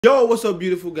Yo, what's up,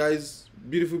 beautiful guys,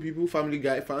 beautiful people, Family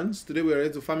Guy fans? Today we're ready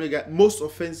to Family Guy most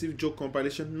offensive joke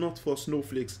compilation, not for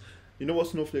snowflakes. You know what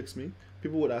snowflakes mean?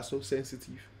 People that are so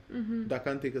sensitive that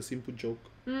can't take a simple joke.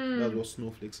 That's what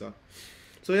snowflakes are.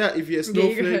 So yeah, if you're a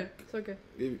snowflake, it's okay.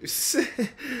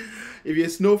 If you're a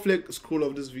snowflake, scroll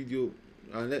off this video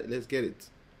and let's get it.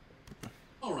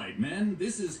 All right, men.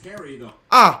 This is Harry the.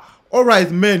 All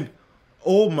right, men.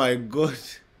 Oh my god.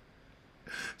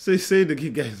 So you say the gay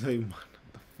guy's not a man.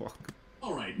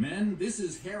 All right, men. This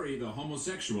is Harry the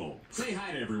homosexual. Say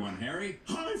hi to everyone, Harry.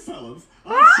 Hi, fellas.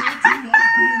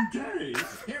 I sure do like being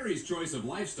gay. Harry's choice of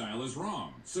lifestyle is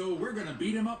wrong, so we're gonna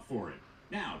beat him up for it.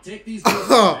 Now, take these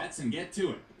bats and get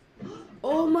to it.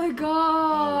 Oh my All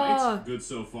god! right, good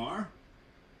so far.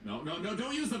 No,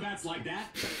 don't use the bats like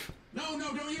that. No,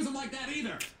 don't use them like that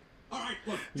either. All right,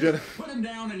 look, just put him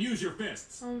down and use your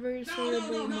fists. I'm very sorry.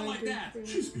 No, not like that.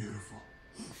 She's beautiful.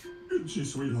 Isn't she,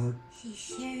 sweetheart? She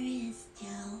sure is,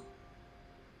 Joe.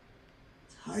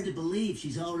 It's hard to believe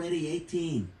she's already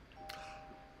 18.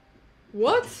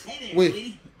 What? Hey there, Wait.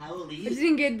 sweetie. How old are I you?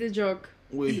 didn't get the joke.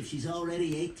 Wait, She's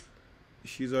already 8.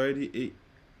 she's already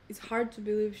It's hard to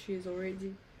believe she's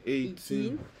already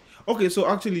 18. Okay, so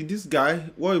actually this guy,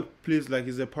 what he plays like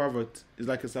is a pervert. It's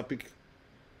like a sapic.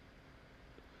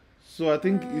 So I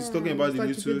think he's talking about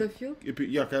it's the like YouTube. pedophile?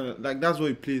 Yeah, kind of like that's what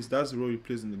he plays. That's the role he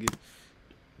plays in the game.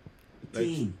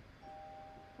 18.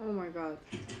 Oh my god.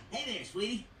 Hey there,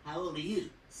 sweetie. How old are you?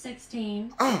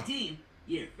 16. 18.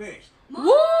 You're first.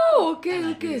 Whoa! Okay, I like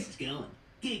where okay. this is going.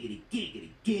 Giggity, giggity,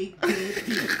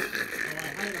 giggity.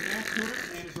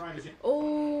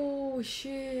 Oh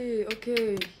shit.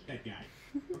 Okay. That guy.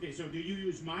 Okay, so do you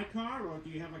use my car or do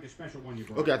you have like a special one you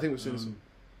brought? Okay, I think we've seen this.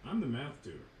 I'm the math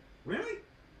tutor. Really?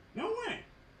 No way.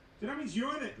 So that means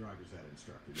you're that driver's ed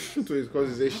instructor. So it's because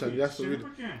he's Asian. He has to read.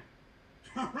 Okay.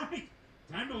 All right.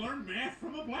 Time to learn math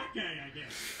from a black guy, I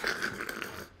guess.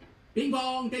 Bing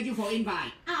bong, thank you for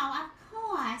invite. Oh, of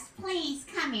course. Please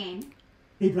come in.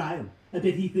 Hey Brian, I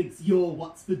bet he thinks you're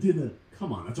what's for dinner.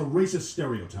 Come on, that's a racist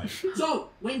stereotype. So,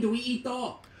 when do we eat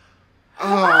dog?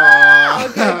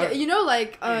 Okay. You know,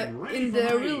 like ready in for the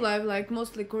my real meat. life, like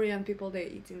mostly Korean people, they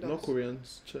eat dogs. Not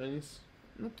Koreans, Chinese.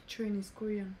 Not Chinese,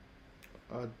 Korean.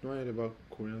 I don't know about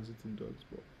Koreans eating dogs,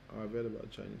 but I've heard about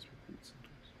Chinese people eating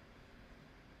dogs.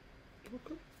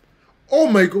 Okay. Oh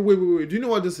my god! Wait! Do you know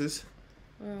what this is?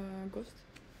 Ghost?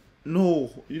 No,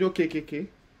 you know KKK,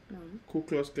 No. Ku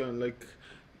Klux Klan. Like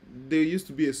there used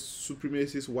to be a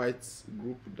supremacist white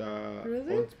group that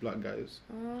Really? hunts black guys.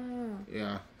 Ah.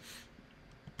 Yeah.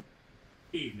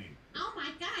 Evening. Oh my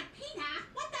God, Peter!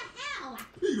 What the hell?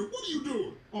 Peter, what are you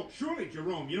doing? Oh, surely,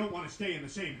 Jerome, you don't want to stay in the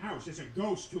same house as a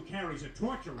ghost who carries a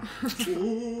torch around.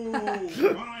 Oh,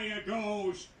 why a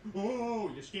ghost?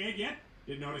 Oh, you scared yet?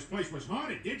 Didn't know this place was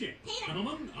haunted, did you? Peter!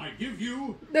 Gentlemen, I give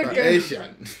you... Okay.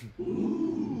 Asian.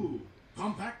 Ooh,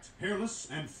 compact, hairless,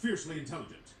 and fiercely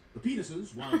intelligent. The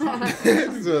penises, while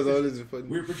This was always fun.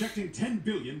 we're projecting 10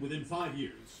 billion within 5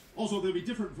 years. Also, there'll be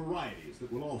different varieties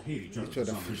that will all hate each other for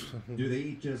some reason. Do they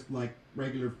eat just like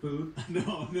regular food?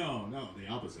 No, the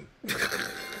opposite.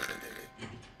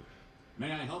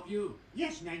 May I help you?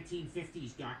 Yes,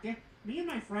 1950s, doctor. Me and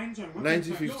my friends are looking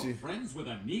 1950. You're friends with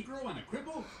a Negro and a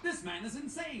cripple? This man is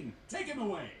insane. Take him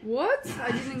away. What?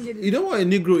 I didn't get it. You know what a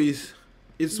Negro is?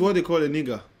 It's what they call a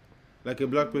nigger, like a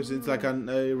black person. It's like a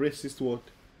racist word.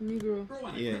 Negro. Negro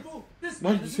and a Yeah. cripple? This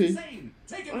What man did is you say? insane.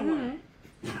 Take I him don't away.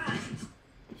 know.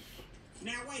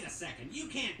 Now wait a second, you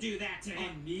can't do that to A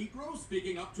him. Negro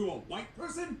speaking up to a white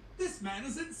person? This man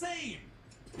is insane.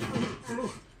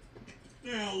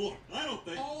 Now, look, I don't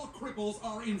think... All cripples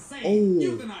are insane. Oh.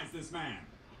 Euthanize this man.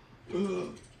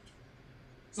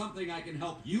 Something I can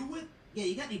help you with? Yeah,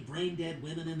 you got any brain dead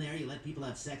women in there you let people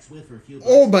have sex with for a few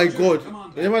Oh bucks? my Sure, god! come on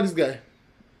back. Remember this guy?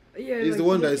 Yeah. He's like, the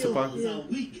one that is Kill the power. is a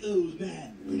weak old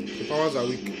man. The powers are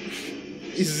weak.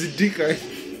 He's the dick, right?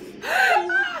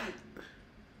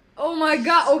 Oh my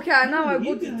god. Okay, now I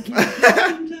got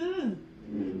it.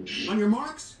 On your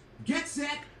marks, get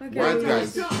set. Okay. White okay.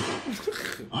 guys.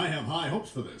 I have high hopes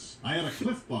for this. I had a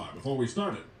Cliff Bar before we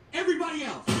started. Everybody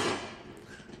else.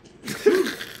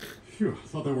 Phew, I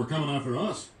thought they were coming after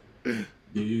us.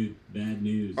 Dude, bad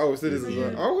news. I will say this as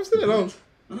well. I will say it alone.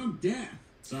 But I'm dead.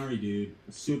 Sorry, dude.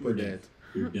 Super dead.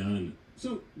 You're done.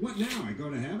 So, what now? I go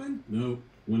to heaven? No,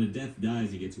 when a death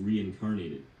dies, he gets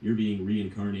reincarnated. You're being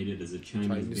reincarnated as a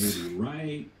Chinese baby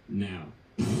right now.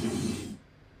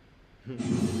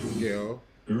 Girl.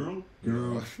 Girl?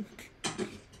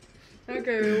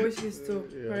 Okay, we watch this too,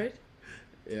 Yeah. right?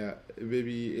 Yeah,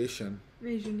 baby Asian.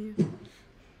 Asian,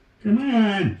 Come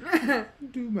on.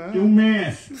 Do man. Do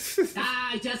math.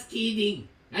 Ah, just kidding.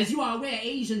 As you are aware,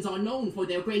 Asians are known for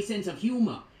their great sense of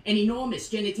humor, and enormous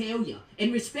genitalia,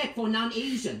 and respect for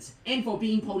non-Asians, and for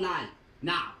being polite.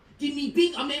 Now, give me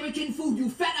big American food, you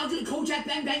fat ugly Kojak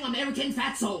Bang Bang American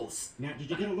fatsouls! Now, did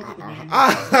you get a look at the man?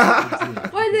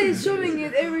 Why are they showing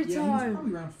it every Yeah, he's time?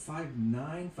 probably around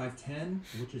 5'9", 5'10".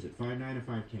 Which is it, 5'9" or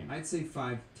 5'10"? I'd say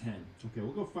 5'10". Okay,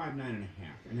 we'll go 5'9" and a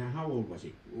half. And now, how old was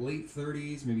he? Late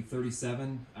 30s, maybe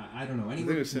 37. I don't know, think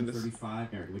anywhere we've seen between this.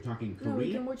 35. Eric, we're talking No, we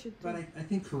Korean? can watch it. But I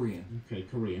think Korean. Okay,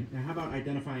 Korean. Now, how about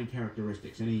identifying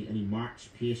characteristics? Any marks,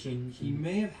 piercings? He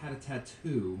may have had a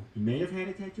tattoo. He may have had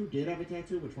a tattoo? Did have a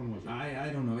tattoo? Which one was it? I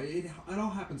don't know. It all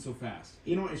happened so fast.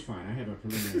 You know what? It's fine. I have a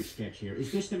preliminary sketch here.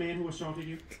 Is this the man who assaulted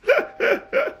you?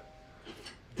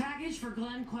 Package for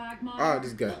Glenn Quagmire. Ah,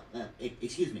 this guy.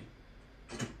 Excuse me.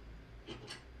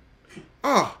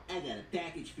 Ah, I got a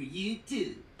package for you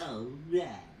too. All right.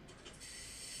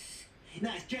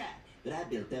 Nice try, but I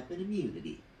built up an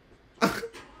immunity. It's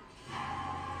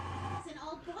an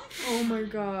old boy. Oh my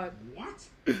god. What?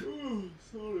 Oh,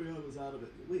 sorry, I was out of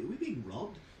it. Wait, are we being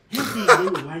robbed? Healthy new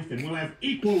life, and we'll have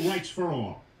equal rights for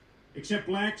all. Except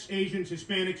blacks, Asians,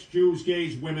 Hispanics, Jews,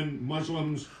 gays, women,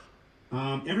 Muslims.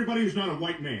 Everybody who's not a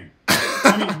white man.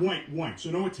 I mean white. So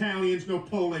no Italians, no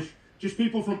Polish. Just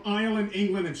people from Ireland,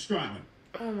 England, and Scotland.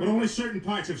 But only certain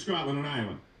parts of Scotland and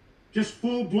Ireland. Just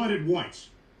full-blooded whites.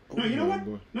 No, you know what?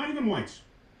 Not even whites.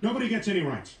 Nobody gets any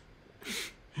rights.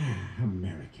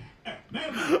 America.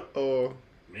 Mailman! oh,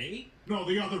 Me? No,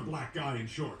 the other black guy in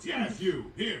shorts. Yes,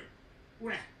 you. Here.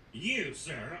 Well, you,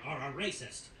 sir, are a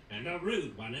racist, and a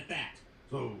rude one at that.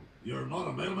 So, you're not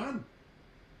a mailman?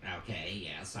 Okay,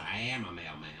 yes, I am a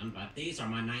mailman, but these are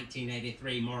my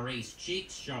 1983 Maurice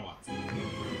Cheeks shorts.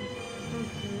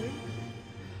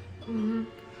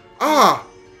 ah.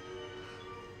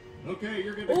 Okay,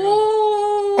 you're good to go.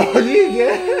 Oh! Oh,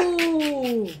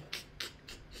 yeah.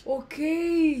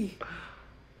 Okay.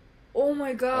 Oh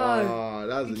my god. Ah,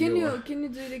 that's a Can new you one.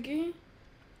 do it again?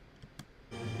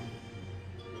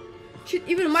 Shit,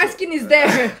 even my skin is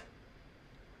there.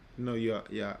 No, yeah,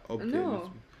 up there.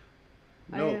 No.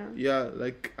 No, I, yeah,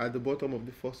 like at the bottom of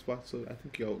the first part. So I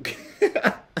think you're okay.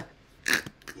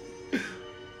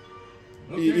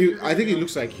 I think it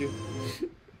looks like you.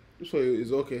 So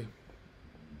it's okay.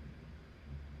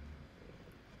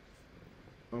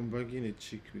 I'm banging a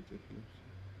chick with the flips.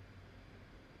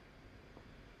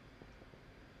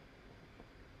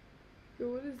 Yo,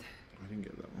 what is that? I didn't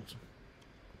get that one.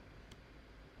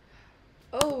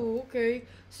 Oh, okay.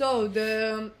 So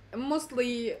the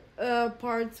mostly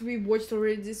parts we watched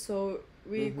already, so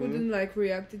we couldn't like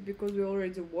react it because we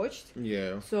already watched.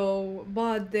 Yeah. So,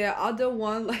 but the other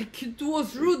one, like it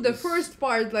was rude. The first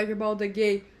part, like about the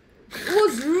gay,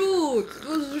 was rude. It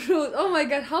was rude. Oh my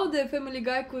god, how the Family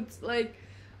Guy could like,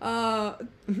 how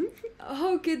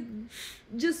could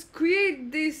just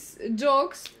create these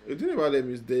jokes? The thing about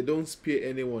them is they don't spare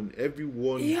anyone.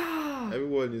 Everyone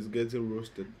is getting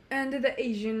roasted. And the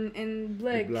Asian and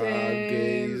black,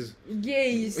 gays.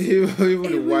 Even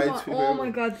the white people. Oh my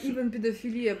god, even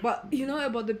pedophilia. But you know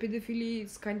about the pedophilia,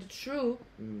 it's kind of true.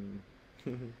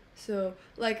 So,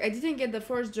 like, I didn't get the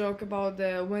first joke about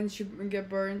the when she get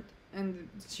burned and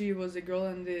she was a girl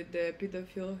and the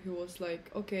pedophile, he was like,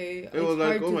 okay, it's was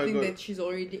like, hard oh to my think God. that she's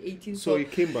already 18. So he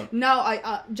came back. Now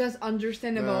I just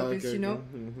understand about this, okay, you know?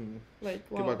 okay.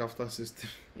 Like, wow. Came back after system.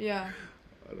 Yeah.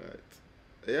 Alright.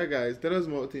 Yeah, guys, tell us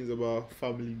more things about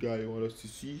Family Guy you want us to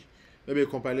see. Maybe a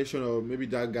compilation or maybe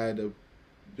that guy, the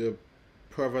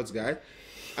perverts guy.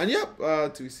 And yep,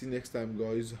 till we see next time,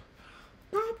 guys.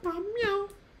 Bye. Bye.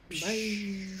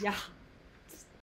 Yeah.